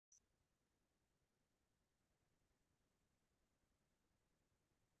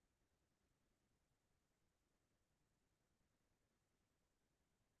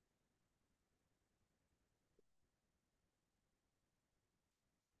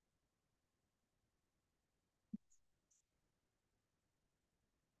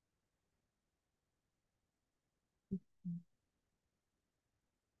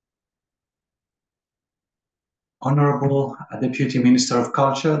Honorable Deputy Minister of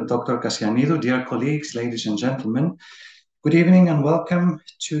Culture, Dr. Kasianidou, dear colleagues, ladies and gentlemen, good evening and welcome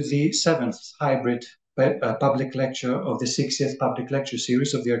to the seventh hybrid public lecture of the 60th public lecture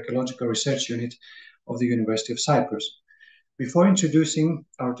series of the Archaeological Research Unit of the University of Cyprus. Before introducing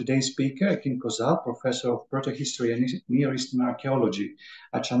our today's speaker, Ekin Kozal, Professor of Proto-History and Near Eastern Archaeology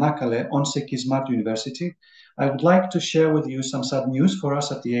at Çanakkale Onse Kismat University, I would like to share with you some sad news for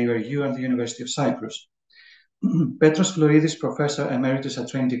us at the ARU and the University of Cyprus. Petros Floridis, Professor Emeritus at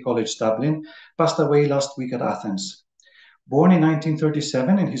Trinity College Dublin, passed away last week at Athens. Born in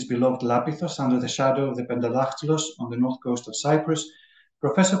 1937 in his beloved Lapithos under the shadow of the Pentadactylos on the north coast of Cyprus,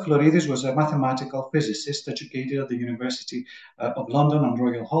 Professor Floridis was a mathematical physicist educated at the University of London and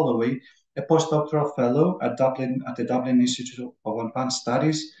Royal Holloway, a postdoctoral fellow at the Dublin Institute of Advanced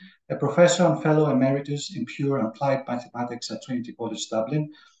Studies, a professor and fellow emeritus in pure and applied mathematics at Trinity College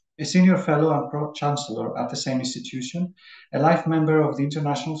Dublin, a senior fellow and pro-chancellor at the same institution, a life member of the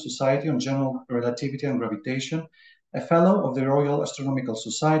International Society on General Relativity and Gravitation, a fellow of the Royal Astronomical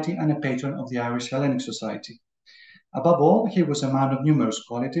Society, and a patron of the Irish Hellenic Society. Above all, he was a man of numerous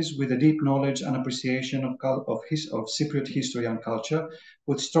qualities, with a deep knowledge and appreciation of Cypriot history and culture,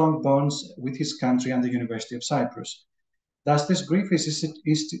 with strong bonds with his country and the University of Cyprus. Thus, this grief is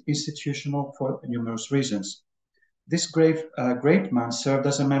institutional for numerous reasons. This great man served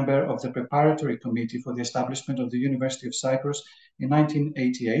as a member of the preparatory committee for the establishment of the University of Cyprus in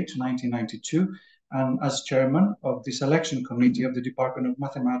 1988 to 1992, and as chairman of the selection committee of the Department of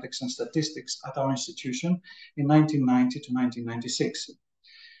Mathematics and Statistics at our institution in 1990 to 1996.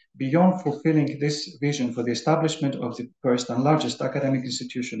 Beyond fulfilling this vision for the establishment of the first and largest academic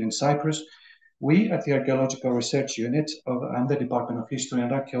institution in Cyprus, we at the Archaeological Research Unit and the Department of History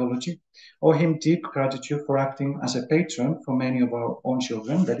and Archaeology owe him deep gratitude for acting as a patron for many of our own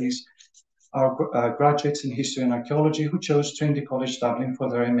children, that is, our graduates in History and Archaeology who chose Trinity College Dublin for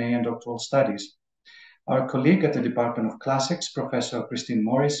their MA and doctoral studies. Our colleague at the Department of Classics, Professor Christine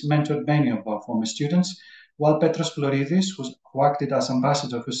Morris, mentored many of our former students, while Petros Floridis, who acted as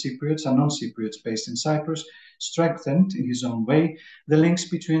ambassador for Cypriots and non-Cypriots based in Cyprus, strengthened in his own way the links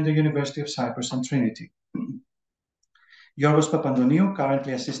between the University of Cyprus and Trinity. Yorgos Papandoniou,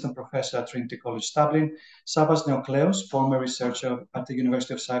 currently assistant professor at Trinity College Dublin, Savas Neokleos, former researcher at the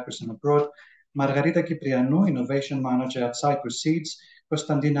University of Cyprus and abroad, Margarita Kyprianou, innovation manager at Cyprus Seeds,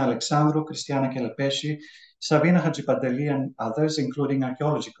 Konstantina Alexandrou, Christiana Kelepesi, Sabina Hadjipanteli, and others, including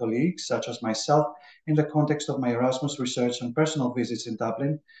archaeology colleagues such as myself, in the context of my Erasmus research and personal visits in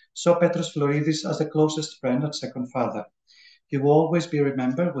Dublin, saw Petros Floridis as the closest friend and second father. He will always be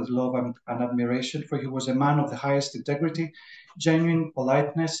remembered with love and admiration, for he was a man of the highest integrity, genuine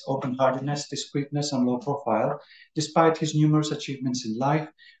politeness, open-heartedness, discreetness, and low profile, despite his numerous achievements in life,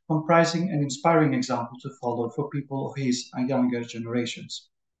 comprising an inspiring example to follow for people of his and younger generations.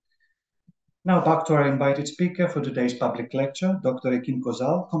 Now back to our invited speaker for today's public lecture. Dr. Ekin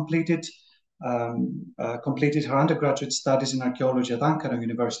Kozal completed her undergraduate studies in archaeology at Ankara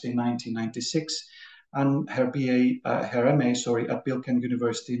University in 1996 and her MA at Bilkent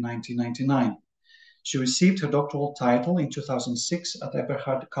University in 1999. She received her doctoral title in 2006 at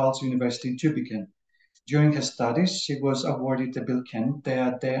Eberhard Karls University in Tübingen. During her studies, she was awarded the Bilkent,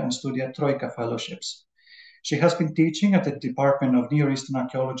 DAAD, and Studia Troika fellowships. She has been teaching at the Department of Near Eastern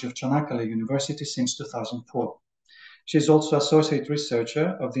Archaeology of Çanakkale University since 2004. She is also associate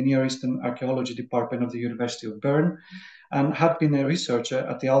researcher of the Near Eastern Archaeology Department of the University of Bern and had been a researcher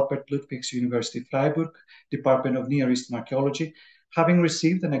at the Albert Ludwigs University Freiburg Department of Near Eastern Archaeology, having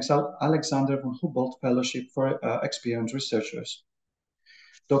received an Alexander von Humboldt Fellowship for experienced researchers.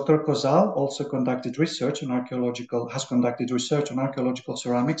 Dr. Kozal also has conducted research on archaeological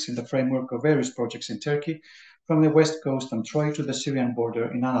ceramics in the framework of various projects in Turkey, from the west coast and Troy to the Syrian border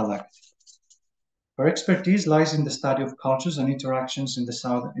in Analak. Her expertise lies in the study of cultures and interactions in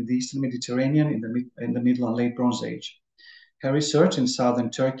the Eastern Mediterranean in the Middle and Late Bronze Age. Her research in southern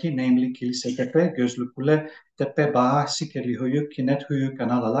Turkey, namely Kilisetepe, Gözlükule, Tepe Bağa, Sikerlihuyuk, Kinethuyuk,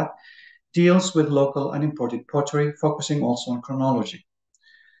 and Alalak, deals with local and imported pottery, focusing also on chronology.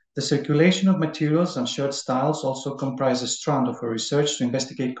 The circulation of materials and shared styles also comprise a strand of her research to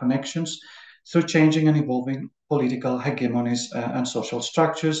investigate connections through changing and evolving political hegemonies and social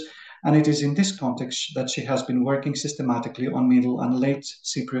structures, and it is in this context that she has been working systematically on Middle and Late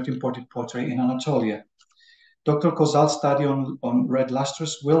Cypriot imported pottery in Anatolia. Dr. Kozal's study on red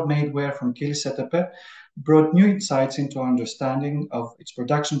lustrous well-made ware from Kilisetepe brought new insights into our understanding of its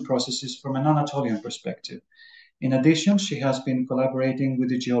production processes from an Anatolian perspective. In addition, she has been collaborating with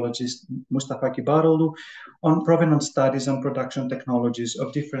the geologist Mustafa Kibaroglu on provenance studies and production technologies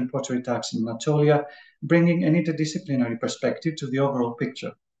of different pottery types in Anatolia, bringing an interdisciplinary perspective to the overall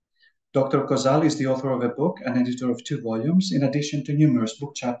picture. Dr. Kozal is the author of a book and editor of 2 volumes, in addition to numerous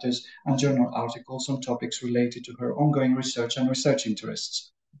book chapters and journal articles on topics related to her ongoing research and research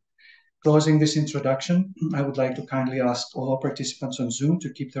interests. Closing this introduction, I would like to kindly ask all participants on Zoom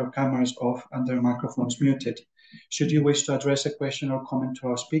to keep their cameras off and their microphones muted. Should you wish to address a question or comment to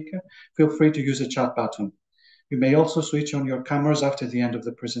our speaker, feel free to use the chat button. You may also switch on your cameras after the end of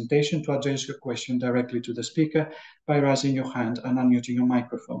the presentation to address your question directly to the speaker by raising your hand and unmuting your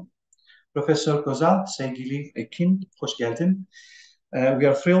microphone. Professor Kozal, sevgili Ekin, hoş geldin. We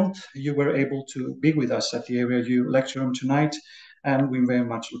are thrilled you were able to be with us at the ARU lecture room tonight, and we very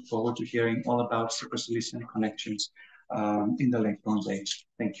much look forward to hearing all about Cyprus-Elysian connections in the Late Bronze Age.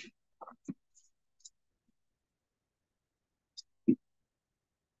 Thank you.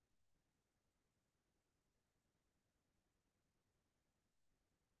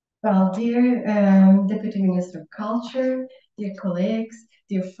 Well, dear Deputy Minister of Culture, dear colleagues,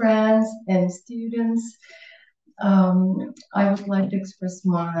 dear friends and students, I would like to express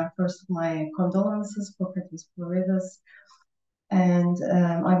my condolences for Petros Floridas, and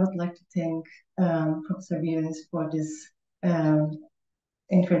I would like to thank Professor Vionis for this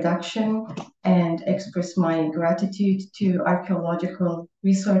introduction and express my gratitude to Archaeological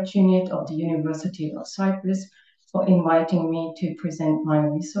Research Unit of the University of Cyprus for inviting me to present my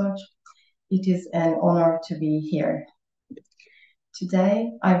research. It is an honor to be here. Today,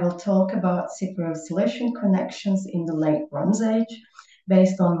 I will talk about Cypriot-Cilician connections in the Late Bronze Age,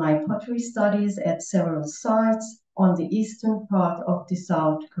 based on my pottery studies at several sites on the eastern part of the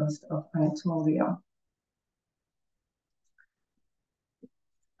south coast of Anatolia.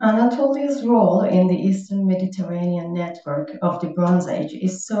 Anatolia's role in the Eastern Mediterranean network of the Bronze Age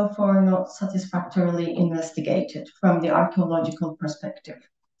is so far not satisfactorily investigated from the archaeological perspective.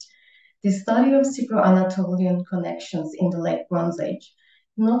 The study of Cypro-Anatolian connections in the Late Bronze Age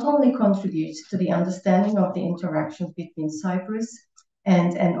not only contributes to the understanding of the interactions between Cyprus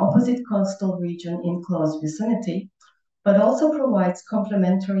and an opposite coastal region in close vicinity, but also provides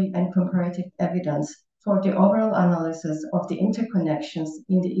complementary and comparative evidence for the overall analysis of the interconnections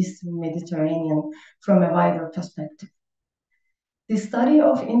in the Eastern Mediterranean from a wider perspective. The study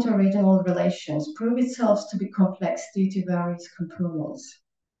of interregional relations proves itself to be complex due to various components.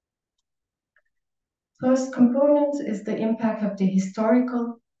 First component is the impact of the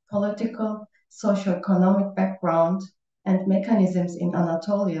historical, political, socio-economic background and mechanisms in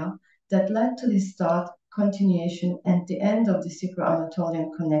Anatolia that led to the start, continuation, and the end of the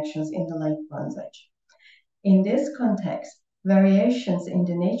Cypro-Anatolian connections in the Late Bronze Age. In this context, variations in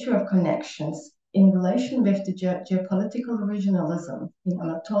the nature of connections in relation with the geopolitical regionalism in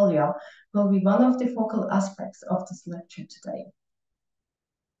Anatolia will be one of the focal aspects of this lecture today.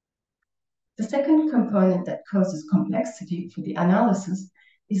 The second component that causes complexity for the analysis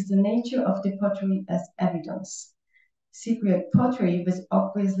is the nature of the pottery as evidence. Cypriot pottery was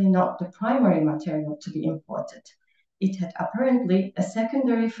obviously not the primary material to be imported. It had apparently a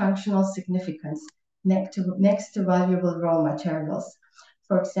secondary functional significance next to valuable raw materials,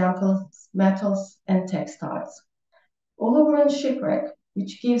 for example, metals and textiles. Uluburun shipwreck,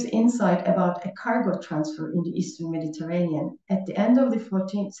 which gives insight about a cargo transfer in the Eastern Mediterranean at the end of the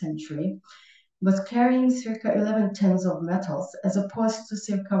 14th century, was carrying circa 11 tons of metals as opposed to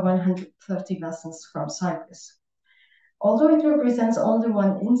circa 130 vessels from Cyprus. Although it represents only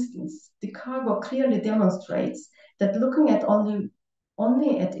one instance, the cargo clearly demonstrates that looking at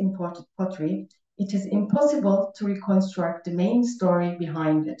only at imported pottery, it is impossible to reconstruct the main story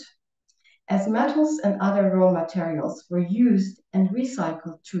behind it. As metals and other raw materials were used and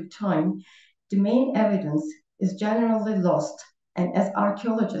recycled through time, the main evidence is generally lost, and as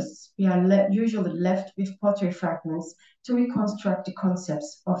archaeologists, we are usually left with pottery fragments to reconstruct the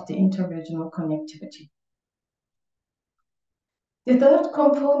concepts of the interregional connectivity. The third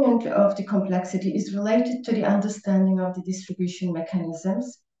component of the complexity is related to the understanding of the distribution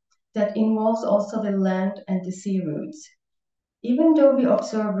mechanisms that involves also the land and the sea routes. Even though we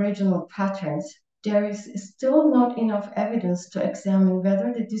observe regional patterns, there is still not enough evidence to examine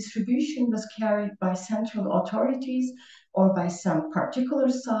whether the distribution was carried by central authorities or by some particular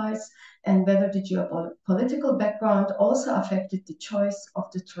sites, and whether the geopolitical background also affected the choice of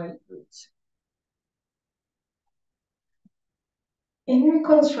the trade routes. In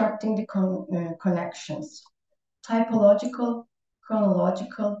reconstructing the connections, typological,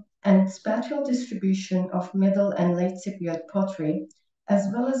 chronological, and spatial distribution of Middle and Late Cypriot pottery, as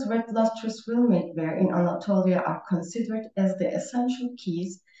well as red lustrous wilmate ware in Anatolia are considered as the essential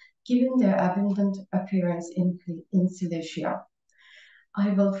keys given their abundant appearance in Cilicia.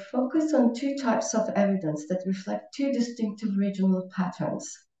 I will focus on two types of evidence that reflect two distinctive regional patterns.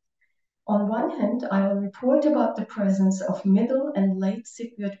 On one hand, I will report about the presence of Middle and Late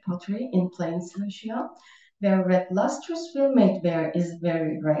Cypriot pottery in Plain Cilicia, where red lustrous wilmate ware is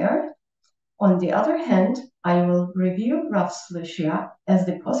very rare. On the other hand, I will review Rough Cilicia as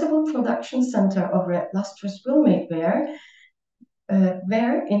the possible production center of red lustrous wilmate ware,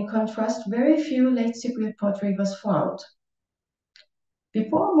 where, in contrast, very few Late Cypriot pottery was found.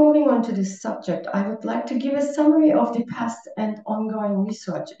 Before moving on to this subject, I would like to give a summary of the past and ongoing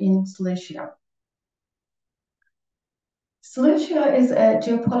research in Cilicia. Cilicia is a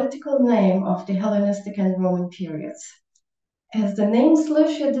geopolitical name of the Hellenistic and Roman periods. As the name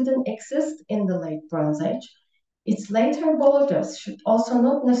Cilicia didn't exist in the Late Bronze Age, its later borders should also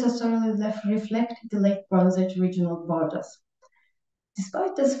not necessarily reflect the Late Bronze Age regional borders.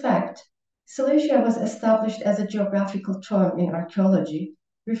 Despite this fact, Cilicia was established as a geographical term in archaeology,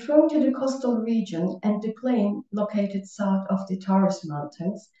 referring to the coastal region and the plain located south of the Taurus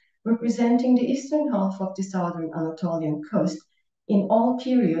Mountains, representing the eastern half of the southern Anatolian coast in all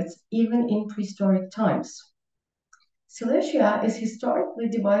periods, even in prehistoric times. Cilicia is historically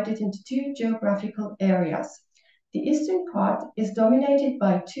divided into two geographical areas. The eastern part is dominated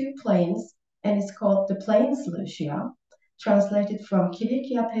by two plains and is called the Plain Cilicia, translated from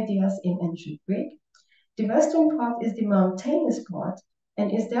Kilikia Pedias in ancient Greek. The western part is the mountainous part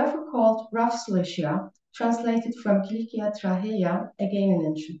and is therefore called Rough Cilicia, translated from Kilikia Traheia, again in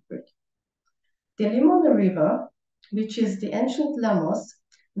ancient Greek. The Limona River, which is the ancient Lamos,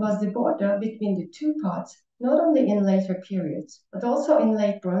 was the border between the two parts, not only in later periods, but also in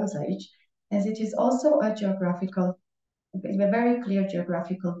late Bronze Age, as it is also a very clear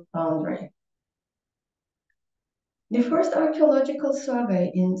geographical boundary. The first archaeological survey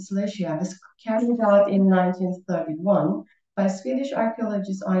in Cilicia was carried out in 1931 by Swedish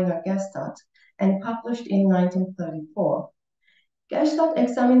archaeologist Einar Gestad and published in 1934. Gestad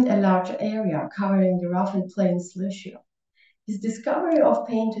examined a large area covering the rough and plain Cilicia. His discovery of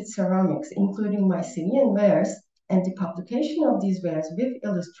painted ceramics, including Mycenaean wares, and the publication of these wares with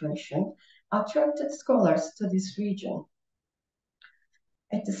illustration attracted scholars to this region.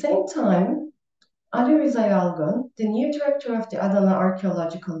 At the same time, Ali Rıza Yalgun, the new director of the Adana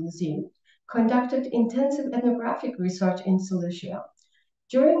Archaeological Museum, conducted intensive ethnographic research in Cilicia.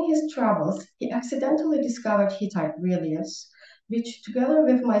 During his travels, he accidentally discovered Hittite reliefs, which, together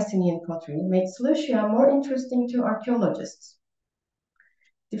with Mycenaean pottery, made Cilicia more interesting to archaeologists.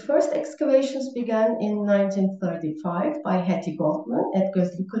 The first excavations began in 1935 by Hetty Goldman at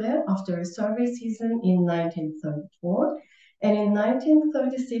Gözlükule after a survey season in 1934, and in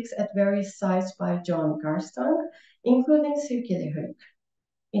 1936 at various sites by John Garstang, including Sirkelihöyük.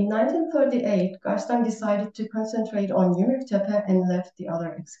 In 1938, Garstang decided to concentrate on Gümrüktepe and left the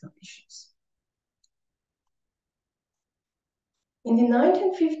other excavations. In the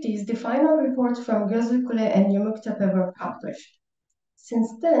 1950s, the final reports from Gözlükule and Gümrüktepe were published.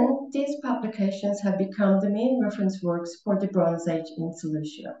 Since then, these publications have become the main reference works for the Bronze Age in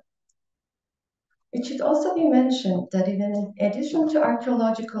Cilicia. It should also be mentioned that in addition to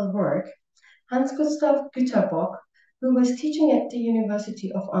archaeological work, Hans Gustav Güterbock, who was teaching at the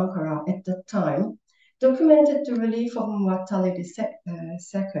University of Ankara at that time, documented the relief of Muwattali II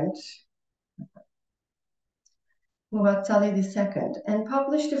and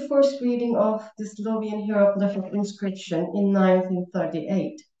published the first reading of the Slovene hieroglyphic inscription in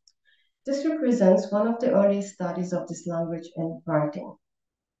 1938. This represents one of the earliest studies of this language and writing.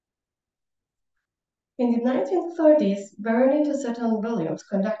 In the 1930s, Veronita Seton-Williams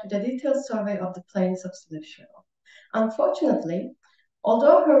conducted a detailed survey of the plains of Cilicia. Unfortunately,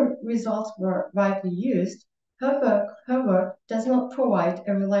 although her results were widely used, her work does not provide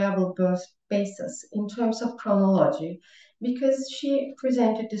a reliable basis in terms of chronology because she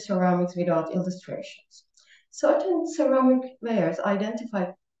presented the ceramics without illustrations. Certain ceramic layers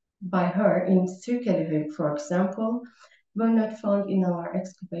identified by her in Sirkelihöyük, for example, were not found in our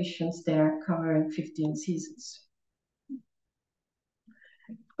excavations there covering 15 seasons.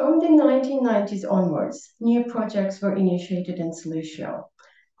 From the 1990s onwards, new projects were initiated in Cilicia.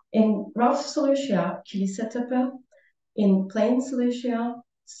 In Rough Cilicia, Kilisetepe, in Plain Cilicia,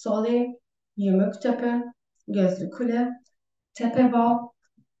 Soli, Gümrüktepe, Gözlükule, Tepebağ,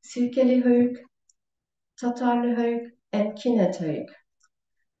 Sirkelihöyük, Tatarlıhöyük, and Kinetehöyük.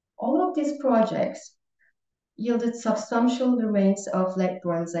 All of these projects yielded substantial remains of Late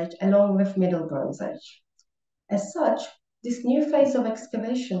Bronze Age along with Middle Bronze Age. As such, This new phase of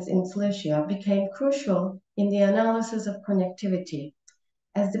excavations in Silesia became crucial in the analysis of connectivity.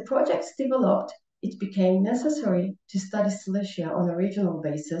 As the projects developed, it became necessary to study Silesia on a regional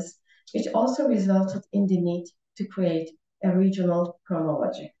basis, which also resulted in the need to create a regional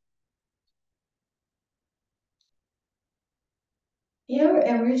chronology. Here,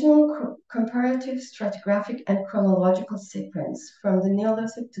 a regional comparative stratigraphic and chronological sequence from the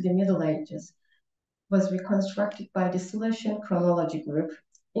Neolithic to the Middle Ages was reconstructed by the Silesian Chronology Group,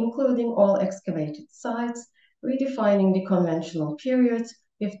 including all excavated sites, redefining the conventional periods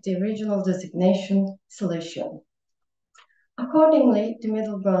with the regional designation Silesian. Accordingly, the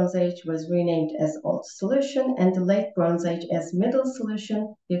Middle Bronze Age was renamed as Old Silesian and the Late Bronze Age as Middle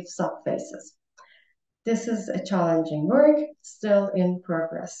Silesian with subphases. This is a challenging work, still in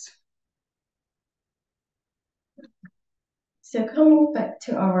progress. So coming back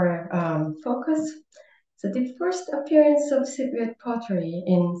to our focus, so the first appearance of Cypriot pottery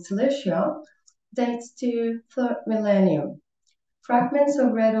in Cilicia dates to 3rd millennium. Fragments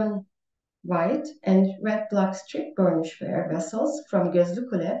of red on white and red-black strip burnishware vessels from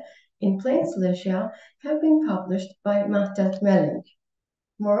Gözlükule in Plain Cilicia have been published by Mahdet Melling.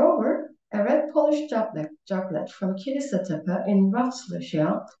 Moreover, a red polished juglet from Kilisetepe in Rough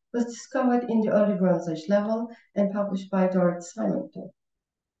Cilicia was discovered in the early Bronze Age level and published by Dorrit Symington.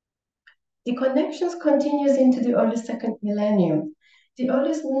 The connections continues into the early 2nd millennium. The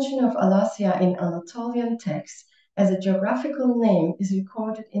earliest mention of Alasya in Anatolian texts as a geographical name is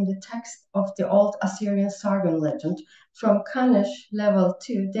recorded in the text of the Old Assyrian Sargon legend from Kanesh level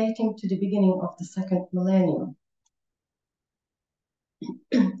 2, dating to the beginning of the 2nd millennium.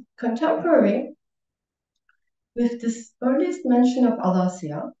 Contemporary with this earliest mention of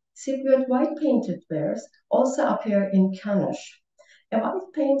Alasya, Cypriot white painted wares also appear in Kanesh. A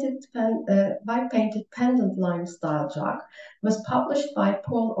white painted pendant lime style jug was published by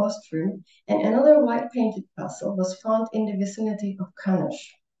Paul Ostrom, and another white painted vessel was found in the vicinity of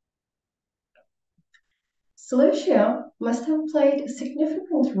Kanesh. Cilicia must have played a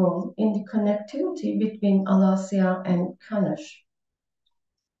significant role in the connectivity between Alasya and Kanesh.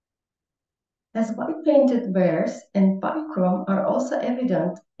 As white painted wares and bichrome are also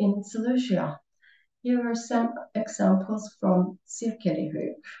evident in Cilicia. Here are some examples from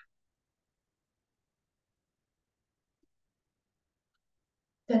Sirkelihoek.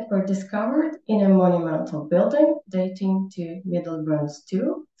 That were discovered in a monumental building dating to Middle Bronze II,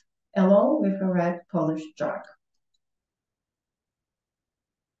 along with a red polished jug.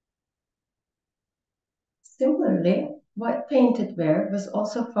 Similarly, white painted ware was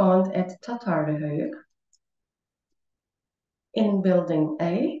also found at Tatarlıhöyük in Building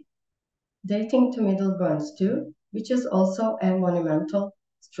A, dating to Middle Bronze II, which is also a monumental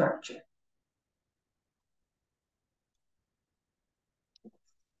structure.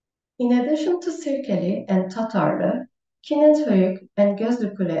 In addition to Sirkeli and Tatarlı, Kinethöyük and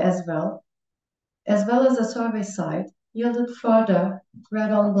Gözlükule as well as a survey site, yielded further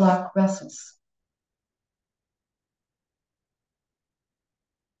red-on-black vessels.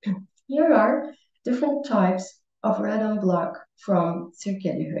 Here are different types of red-on-black from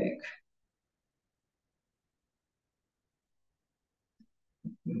Sirkelihoek.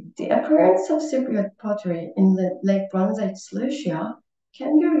 The appearance of Cypriot pottery in the Late Bronze Age Cilicia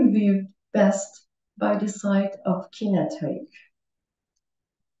can be reviewed best by the site of Kinethöyük.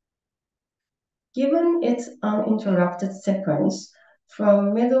 Given its uninterrupted sequence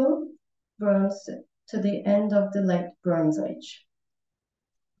from Middle Bronze to the end of the Late Bronze Age.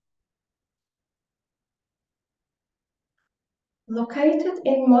 Located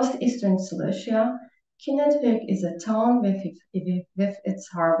in most eastern Cilicia, Kinethöyük is a town with its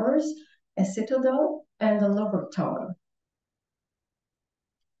harbors, a citadel, and a lower town.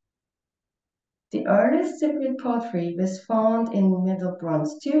 The earliest Cypriot pottery was found in Middle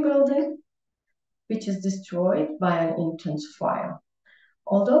Bronze II building, which is destroyed by an intense fire.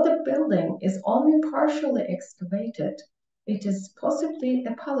 Although the building is only partially excavated, it is possibly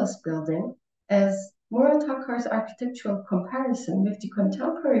a palace building, as Murat Akar's architectural comparison with the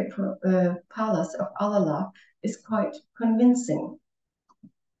contemporary palace of Alala is quite convincing.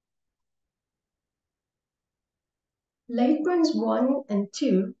 Late Bronze I and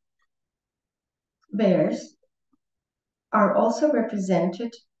II wares are also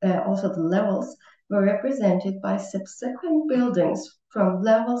represented, also the levels were represented by subsequent buildings from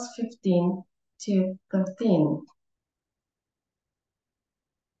levels 15 to 13.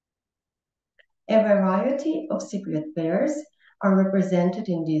 A variety of Cypriot wares are represented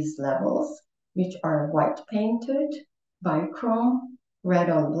in these levels, which are white painted, bichrome, red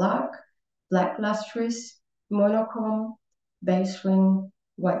on black, black lustrous, monochrome, base ring,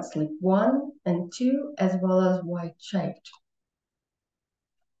 white slip 1 and 2, as well as white shaped.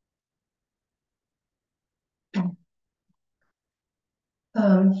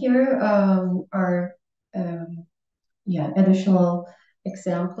 Here are additional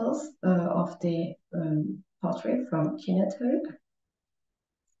examples of the pottery from Kinnethög.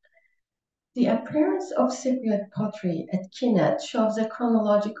 The appearance of Cypriot pottery at Kinnet shows a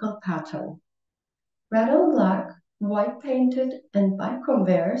chronological pattern. Red on black, white painted, and bichrome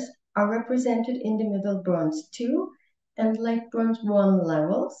wares are represented in the Middle Bronze 2 and Late Bronze 1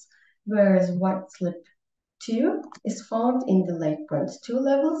 levels, whereas white slip 2 is found in the Late Bronze 2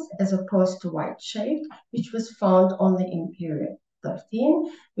 levels as opposed to white shaped, which was found only in period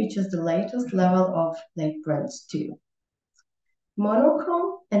 13, which is the latest level of Late Bronze 2.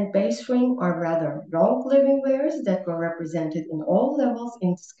 Monochrome and base ring are rather long living wares that were represented in all levels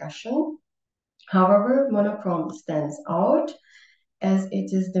in discussion. However, monochrome stands out as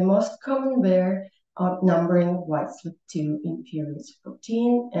it is the most common ware, outnumbering white slip 2 in periods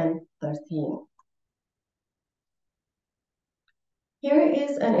 14 and 13. Here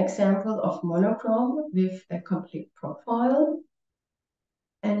is an example of monochrome with a complete profile.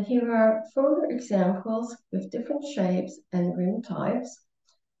 And here are further examples with different shapes and rim types.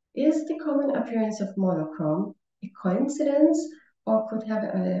 Is the common appearance of monochrome a coincidence or could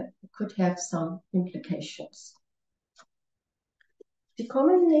have some implications? The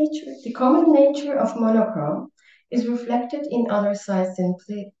common nature of monochrome is reflected in other sites in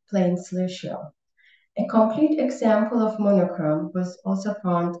plain Cilicia. A complete example of monochrome was also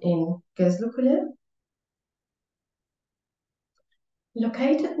found in Gezlukule.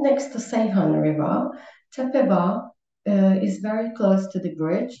 Located next to Seyhan River, Tepeba is very close to the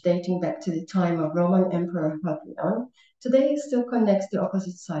bridge dating back to the time of Roman Emperor Hadrian. Today it still connects the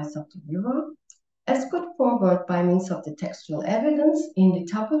opposite sides of the river. As put forward by means of the textual evidence in the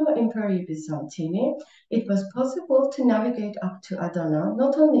Tabula Imperii Byzantini, it was possible to navigate up to Adana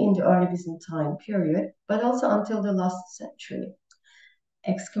not only in the early Byzantine period, but also until the last century.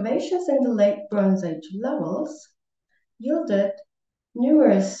 Excavations in the late Bronze Age levels yielded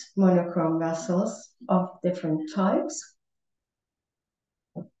numerous monochrome vessels of different types,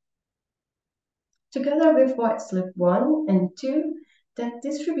 together with white slip 1 and 2 that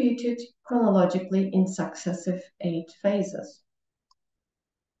distributed chronologically in successive 8 phases.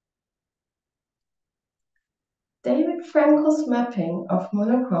 David Frankel's mapping of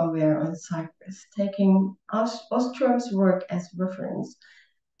monochrome ware on Cyprus, taking Ostrom's work as reference,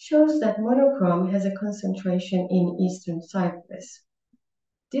 shows that monochrome has a concentration in eastern Cyprus.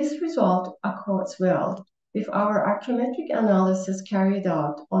 This result accords well with our archaeometric analysis carried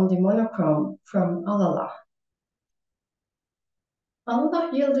out on the monochrome from Alalah.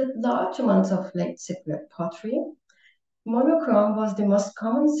 Alalah yielded large amounts of late Cypriot pottery. Monochrome was the most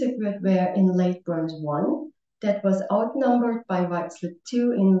common Cypriot ware in Late Bronze 1 that was outnumbered by white slip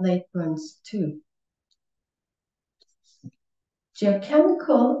 2 in Late Bronze 2.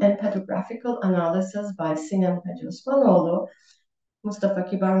 Geochemical and petrographical analysis by Sinem Hacı-Osmanoğlu, Mustafa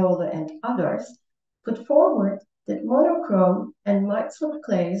Kibaroğlu, and others put forward that monochrome and white slip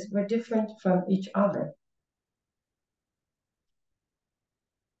clays were different from each other.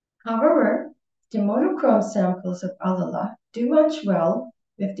 However, the monochrome samples of Alalah do match well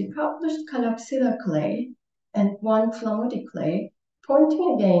with the published Kalapsila clay and one Flamudi clay,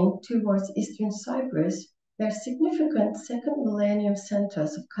 pointing again towards Eastern Cyprus, where significant second millennium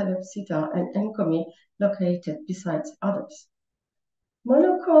centers of Kalapsita and Enkomi located besides others.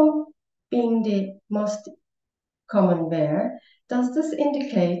 Monochrome being the most common ware, does this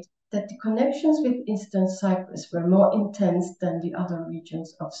indicate that the connections with Eastern Cyprus were more intense than the other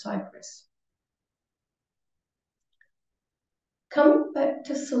regions of Cyprus? Coming back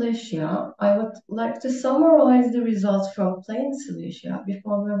to Cilicia, I would like to summarize the results from plain Cilicia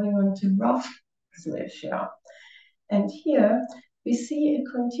before moving on to rough Cilicia. And here we see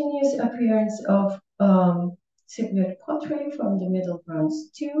a continuous appearance of Cypriot pottery from the Middle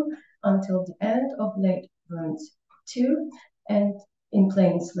Bronze 2 until the end of Late Bronze 2 and in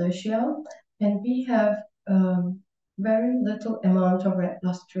plain Cilicia. And we have very little amount of red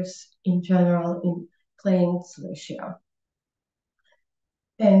lustrous in general in plain Cilicia.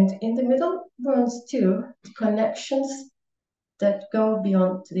 And in the Middle Bronze 2, the connections that go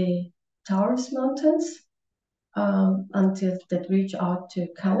beyond the Taurus Mountains until that reach out to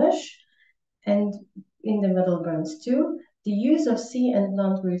Kanash. And in the Middle Bronze 2, the use of sea and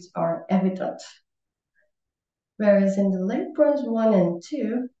land routes are evident. Whereas in the Late Bronze 1 and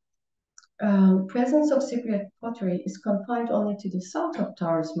 2, presence of Cypriot pottery is confined only to the south of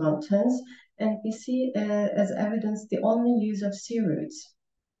Taurus Mountains and we see as evidence the only use of sea roots.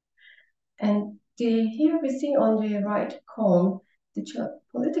 And here we see on the right column the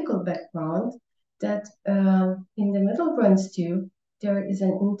political background that in the Middle Bronze too, there is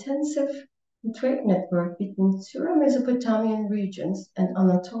an intensive trade network between Syro-Mesopotamian regions and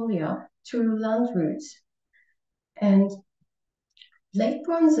Anatolia through land routes. And Late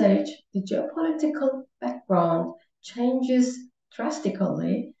Bronze Age, the geopolitical background changes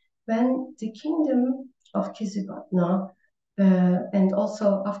drastically when the kingdom of Kizilbatna and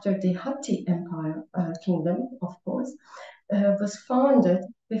also after the Hatti Empire kingdom, of course, was founded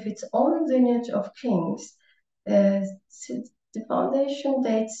with its own lineage of kings. The foundation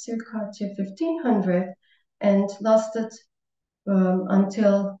dates circa to 1500 and lasted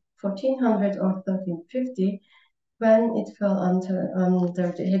until 1400 or 1350, when it fell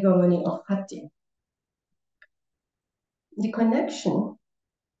under the hegemony of Hatti. The connection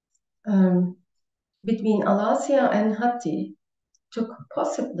between Alasya and Hatti took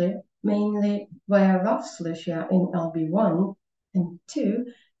possibly mainly via Rough Cilicia in LB1 and 2,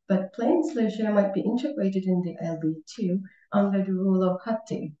 but Plain Cilicia might be integrated in the LB2 under the rule of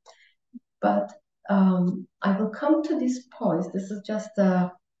Hatti. But I will come to these points. This is just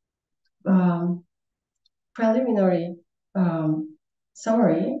a preliminary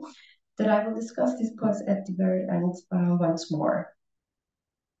summary that I will discuss these points at the very end once more.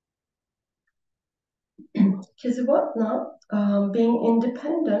 Kizilbatna, being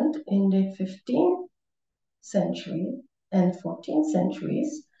independent in the 15th century and 14th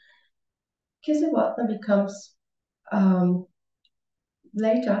centuries, Kizilbatna becomes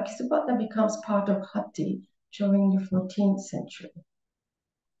later, Kizilbatna becomes part of Hatti during the 14th century.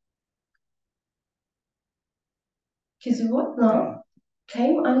 Kizilbatna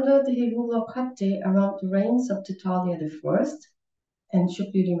came under the rule of Hatti around the reigns of Tutalia I and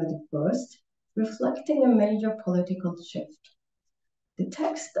Shupyurima I, reflecting a major political shift. The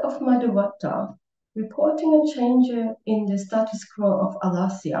text of Madhavatta, reporting a change in the status quo of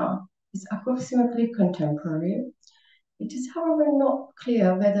Alasya, is approximately contemporary. It is, however, not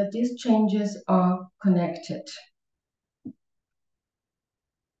clear whether these changes are connected.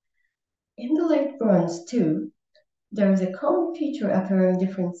 In the Late Bronze, too, there is a common feature appearing in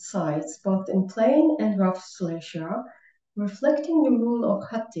different sites, both in Plain and Rough Cilicia, reflecting the rule of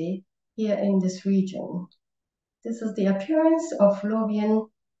Hatti here in this region. This is the appearance of Flavian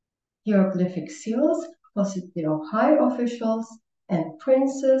hieroglyphic seals, possibly of high officials and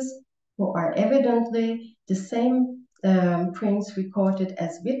princes, who are evidently the same prince recorded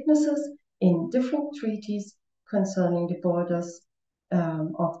as witnesses in different treaties concerning the borders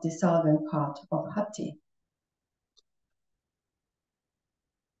of the southern part of Hatti.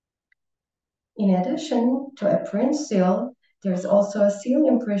 In addition to a prince seal, there is also a seal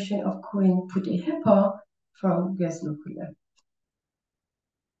impression of Queen Putiheppa from Gözlükule.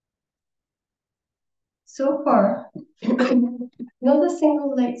 So far, not a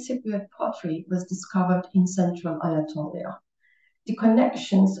single late Cypriot pottery was discovered in central Anatolia. The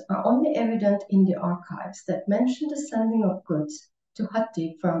connections are only evident in the archives that mention the sending of goods to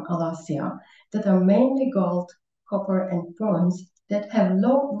Hatti from Alasya that are mainly gold, copper, and bronze that have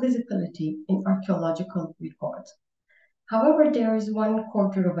low visibility in archaeological records. However, there is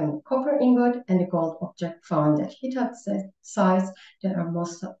 1/4 of a copper ingot and a gold object found at Hittite sites that are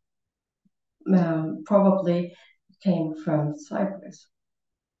most probably came from Cyprus.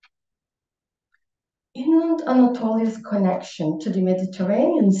 Inland Anatolia's connection to the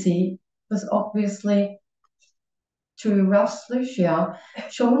Mediterranean Sea was obviously through Rough Cilicia,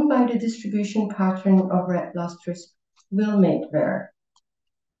 shown by the distribution pattern of red lustrous Wilmate ware.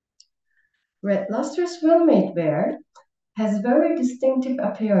 Red lustrous Wilmate ware has a very distinctive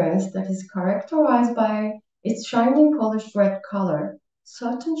appearance that is characterized by its shiny polished red color,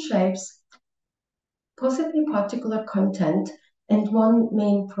 certain shapes, possibly particular content, and one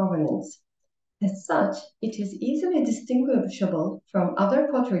main provenance. As such, it is easily distinguishable from other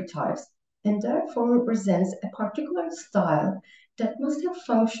pottery types and therefore represents a particular style that must have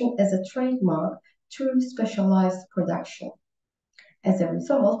functioned as a trademark through specialized production. As a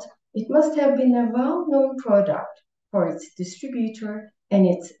result, it must have been a well-known product for its distributor and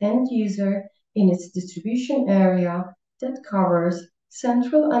its end user in its distribution area that covers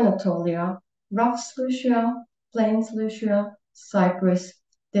central Anatolia, Rough Cilicia, Plain Cilicia, Cyprus,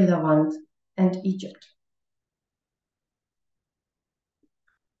 the Levant, and Egypt.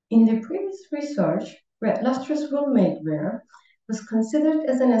 In the previous research, red lustrous Wilmate ware was considered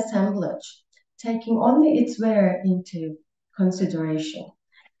as an assemblage, taking only its wear into consideration.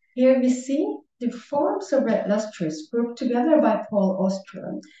 Here we see the forms of red lustrous grouped together by Paul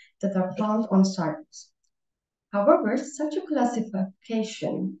Ostrom, that are found on Cyprus. However, such a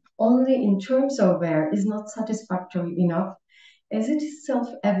classification only in terms of where is not satisfactory enough, as it is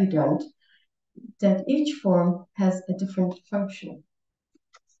self-evident that each form has a different function.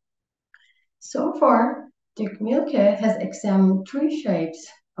 So far, Dirk Mielke has examined 3 shapes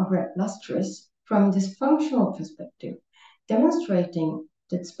of red lustrous from this functional perspective, demonstrating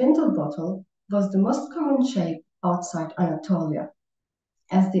that spindle bottle was the most common shape outside Anatolia,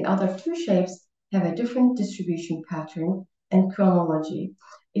 as the other 2 shapes have a different distribution pattern and chronology.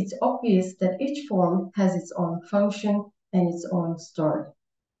 It's obvious that each form has its own function and its own story.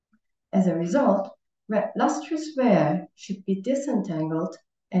 As a result, red lustrous ware should be disentangled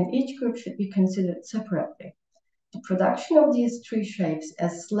and each group should be considered separately. The production of these 3 shapes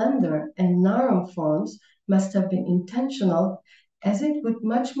as slender and narrow forms must have been intentional, as it would be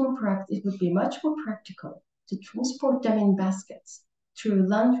much more practical to transport them in baskets through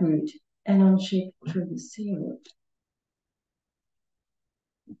land route and on ship through the sea route.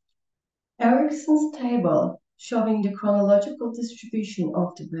 Ericsson's table showing the chronological distribution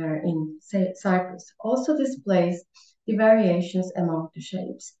of the ware in Cyprus also displays the variations among the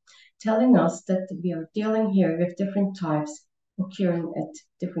shapes, telling us that we are dealing here with different types occurring at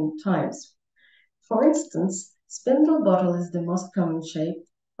different times. For instance, spindle bottle is the most common shape,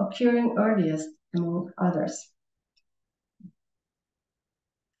 occurring earliest among others.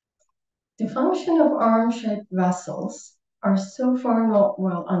 The function of arm-shaped vessels are so far not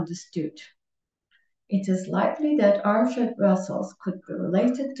well understood. It is likely that arm-shaped vessels could be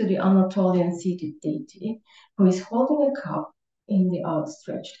related to the Anatolian seated deity, who is holding a cup in the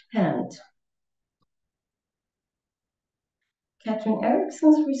outstretched hand. Catherine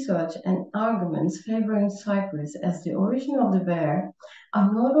Ericsson's research and arguments favoring Cyprus as the origin of the ware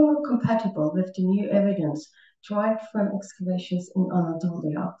are no longer compatible with the new evidence derived from excavations in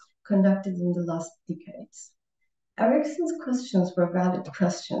Anatolia conducted in the last decades. Ericsson's questions were valid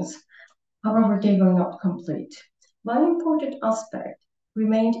questions, however, they were not complete. One important aspect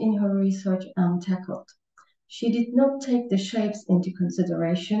remained in her research untackled. She did not take the shapes into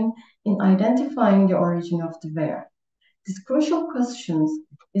consideration in identifying the origin of the ware. This crucial question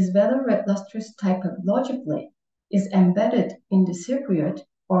is whether red lustrous typologically is embedded in the Cypriot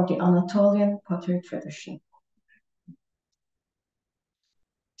or the Anatolian pottery tradition.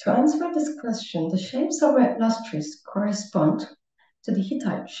 To answer this question, the shapes of red lustrous correspond to the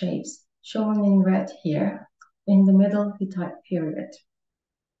Hittite shapes shown in red here in the Middle Hittite period,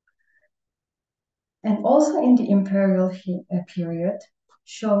 and also in the Imperial period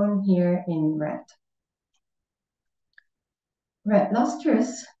shown here in red. Red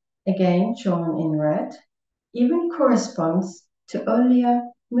lustrous, again shown in red, even corresponds to earlier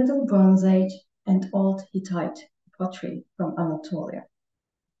Middle Bronze Age and Old Hittite pottery from Anatolia,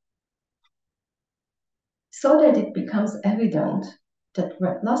 so that it becomes evident that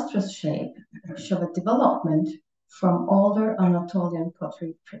red lustrous shape show a development from older Anatolian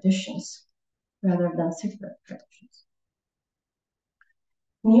pottery traditions rather than Cypriot traditions.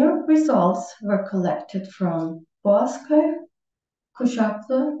 New results were collected from Boğazköy,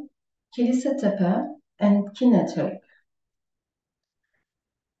 Kuşaklı, Kilisetepe, and Kinetürk.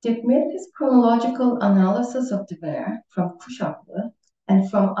 Dirk Mielke's chronological analysis of the ware from Kuşaklı and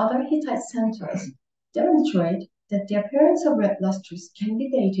from other Hittite centers demonstrate that the appearance of red lustrous can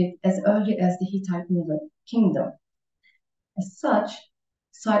be dated as early as the Hittite Middle Kingdom. As such,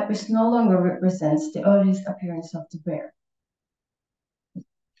 Cyprus no longer represents the earliest appearance of the ware.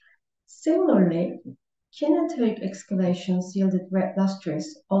 Similarly, Kinetürk excavations yielded red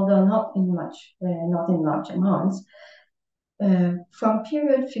lustrous, although not in large amounts, from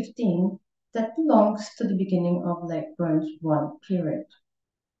period 15 that belongs to the beginning of Late Bronze I period.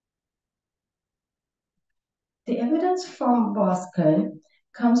 The evidence from Boğazköy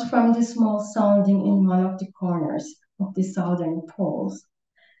comes from the small sounding in one of the corners of the southern poles.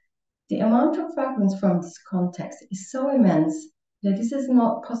 The amount of fragments from this context is so immense that it is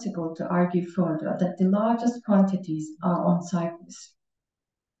not possible to argue further that the largest quantities are on Cyprus.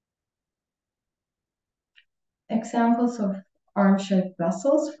 Examples of arm-shaped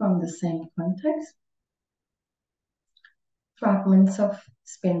vessels from the same context. Fragments of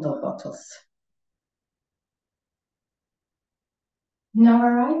spindle bottles. Now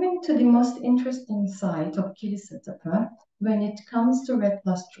arriving to the most interesting site of Kilisetepe when it comes to red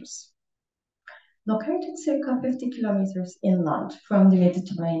lustrous. Located circa 50 kilometers inland from the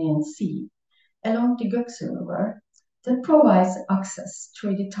Mediterranean Sea, along the Göksu River, that provides access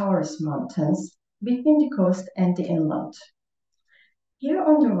through the Taurus Mountains between the coast and the inland. Here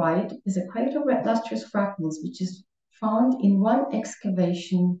on the right is a crate of red lustrous fragments which is found in one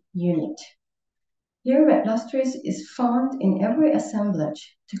excavation unit. Here, red lustrous is found in every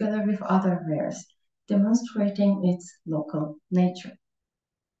assemblage, together with other wares, demonstrating its local nature.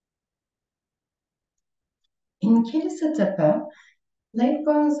 In Kilisetepe, late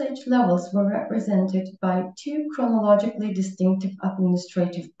Bronze Age levels were represented by two chronologically distinctive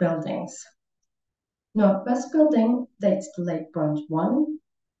administrative buildings. Northwest building dates to late Bronze I,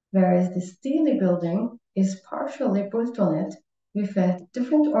 whereas the Stele building is partially built on it with a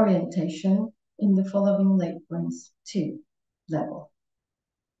different orientation in the following late Bronze II level.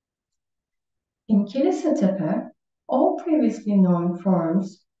 In Kilisetepe, all previously known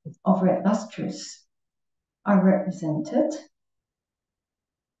forms of red lustrous are represented.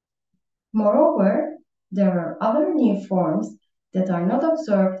 Moreover, there are other new forms that are not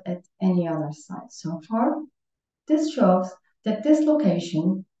observed at any other site so far. This shows that this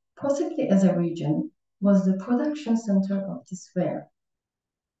location, possibly as a region, was the production center of this ware.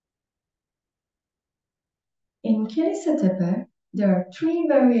 In Kilisetepe, there are three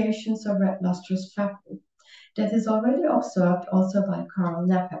variations of red lustrous fabric that is already observed also by Karl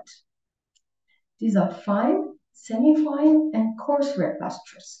Neppert. These are fine, semi-fine, and coarse red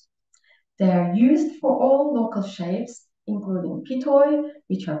lustrous. They are used for all local shapes, including pitoi,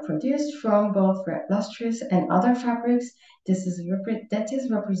 which are produced from both red lustrous and other fabrics. That is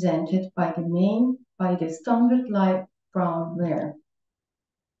represented by the standard light brown ware.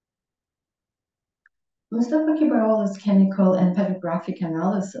 Mustafa Kibaroğlu's chemical and petrographic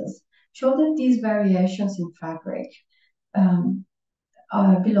analysis show that these variations in fabric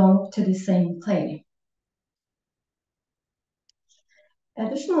belong to the same clay.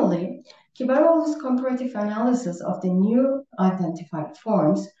 Additionally, Kibaroğlu's comparative analysis of the new identified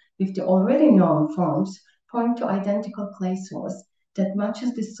forms with the already known forms point to identical clay source that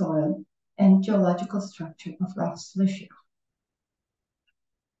matches the soil and geological structure of Ras Lucia.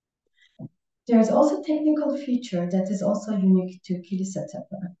 There is also a technical feature that is also unique to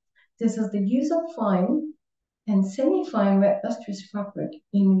Kilisetepe. This is the use of fine and semi-fine red lustrous fabric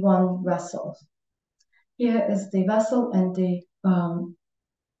in one vessel. Here is the vessel, and the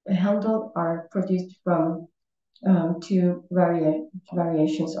handle are produced from two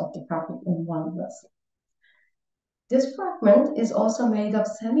variations of the fabric in one vessel. This fragment is also made of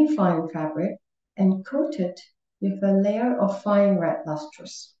semi-fine fabric and coated with a layer of fine red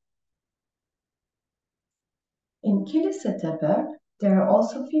lustrous. In Kilisetepe, there are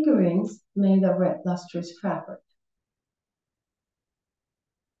also figurines made of red lustrous fabric.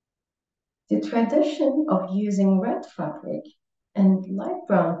 The tradition of using red fabric and light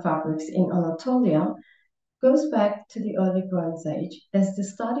brown fabrics in Anatolia goes back to the early Bronze Age, as the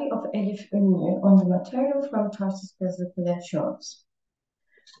study of Elif Ünlü on the material from Tarsus Bezekule shows.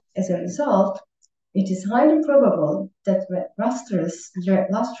 As a result, it is highly probable that red lustrous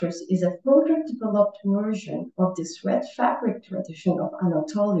is a further developed version of this red fabric tradition of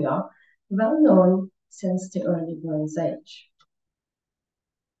Anatolia, well known since the early Bronze Age.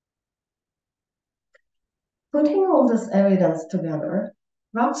 Putting all this evidence together,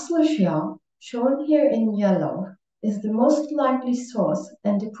 Ras Lucia, shown here in yellow, is the most likely source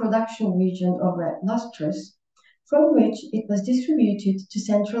and the production region of red lustrous, from which it was distributed to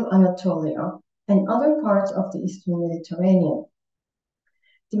central Anatolia and other parts of the Eastern Mediterranean.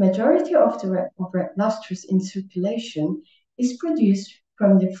 The majority of the red lustrous in circulation is produced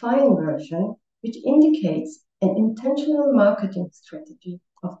from the fine version, which indicates an intentional marketing strategy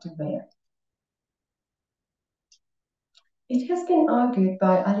of the ware. It has been argued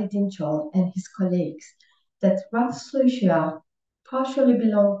by Ali Dinçol and his colleagues that Ras Lucia partially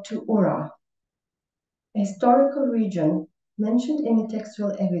belonged to Ura, a historical region mentioned in the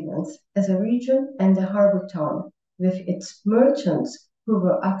textual evidence as a region and a harbor town, with its merchants who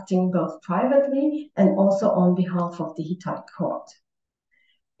were acting both privately and also on behalf of the Hittite court.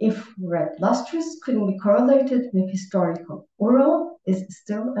 If red lustrous couldn't be correlated with historical Ura is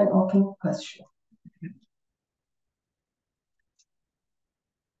still an open question.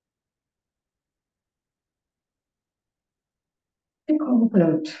 To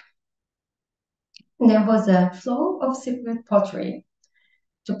conclude, there was a flow of Cypriot pottery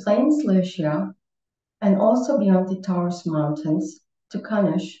to Plains Lycia and also beyond the Taurus Mountains to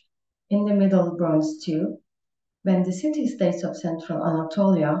Kanush in the Middle Bronze II, when the city-states of central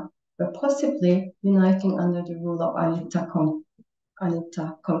Anatolia were possibly uniting under the rule of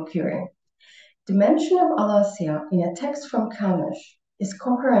Anita Conquering. The mention of Alasya in a text from Kanush is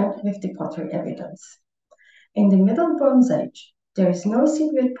coherent with the pottery evidence. In the Middle Bronze Age, there is no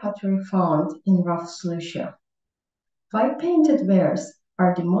Cypriot pottery found in Ras Lucia. White painted wares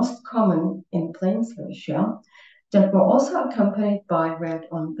are the most common in Plains Lycia, that were also accompanied by red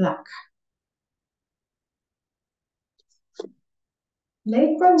on black.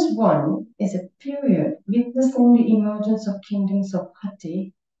 Late Bronze I is a period witnessing the emergence of kingdoms of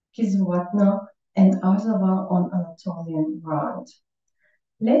Hatti, Kiswatna, and Arzava on Anatolian ground.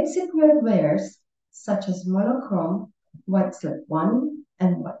 Late Cypriot wares, such as monochrome, white slip I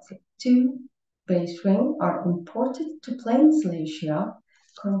and white slip II, base ring, are imported to Plain Cilicia,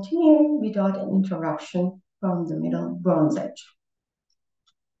 continuing without an interruption from the Middle Bronze Age.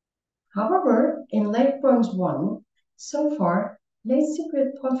 However, in Late Bronze I, so far, late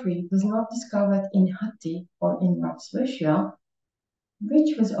Cypriot pottery was not discovered in Hatti or in Rough Cilicia,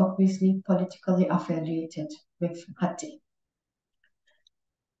 which was obviously politically affiliated with Hatti.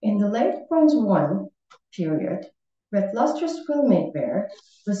 In the Late Bronze I period, red lustrous wheel-made ware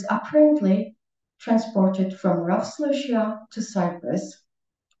was apparently transported from Rough Cilicia to Cyprus.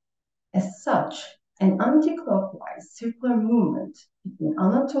 As such, an anti-clockwise circular movement between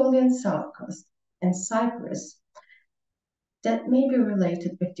Anatolian south coast and Cyprus that may be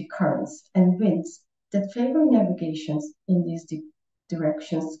related with the currents and winds that favor navigations in these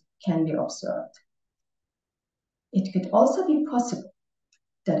directions can be observed. It could also be possible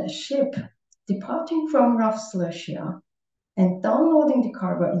that a ship departing from Rough Cilicia and downloading the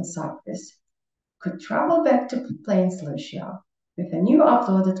cargo in Cyprus could travel back to Plain Cilicia with a new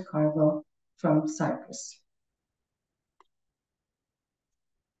uploaded cargo from Cyprus.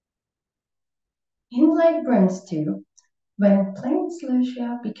 In Late Bronze II, when Plain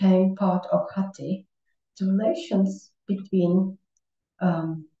Cilicia became part of Hatti, the relations between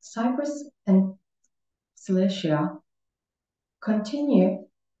Cyprus and Cilicia continued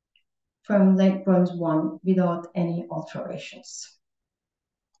from Late Bronze I without any alterations.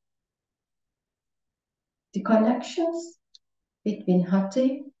 The connections between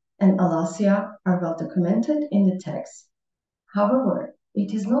Hatti and Alasya are well documented in the text. However,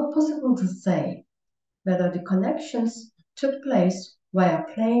 it is not possible to say whether the connections took place via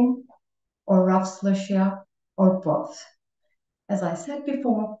Plain or Rough Cilicia or both. As I said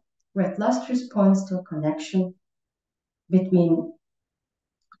before, red lustrous points to a connection between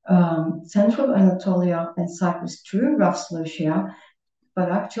Central Anatolia and Cyprus through Rough Cilicia,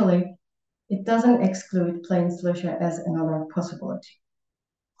 but actually it doesn't exclude Plain Cilicia as another possibility.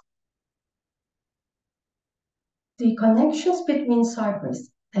 The connections between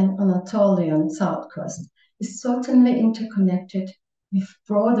Cyprus and Anatolian south coast is certainly interconnected with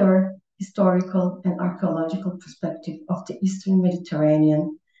broader historical and archaeological perspective of the Eastern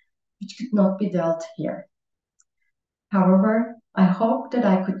Mediterranean, which could not be dealt here. However, I hope that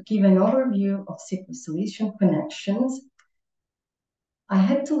I could give an overview of Cyprus-Cilician connections. I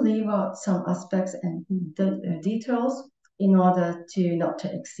had to leave out some aspects and details in order to not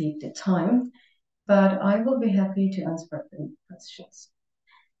to exceed the time, but I will be happy to answer any questions.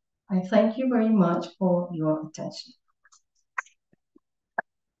 I thank you very much for your attention.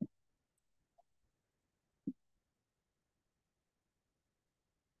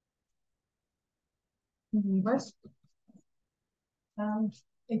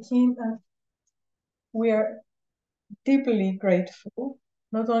 Again, we are deeply grateful,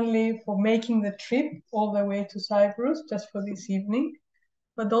 not only for making the trip all the way to Cyprus just for this evening,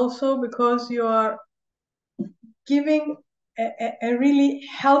 but also because you are giving a really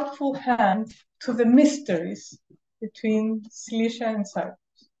helpful hand to the mysteries between Cilicia and Cyprus.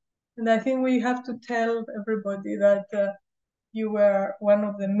 And I think we have to tell everybody that you were one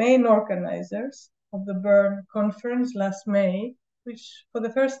of the main organizers of the Bern conference last May, which for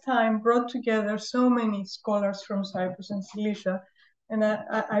the first time brought together so many scholars from Cyprus and Cilicia. And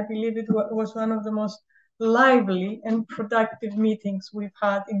I believe it was one of the most lively and productive meetings we've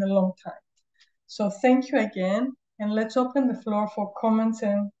had in a long time. So thank you again, and let's open the floor for comments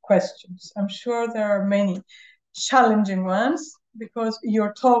and questions. I'm sure there are many challenging ones because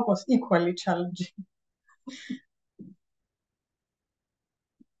your talk was equally challenging.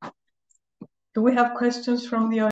 Do we have questions from the audience?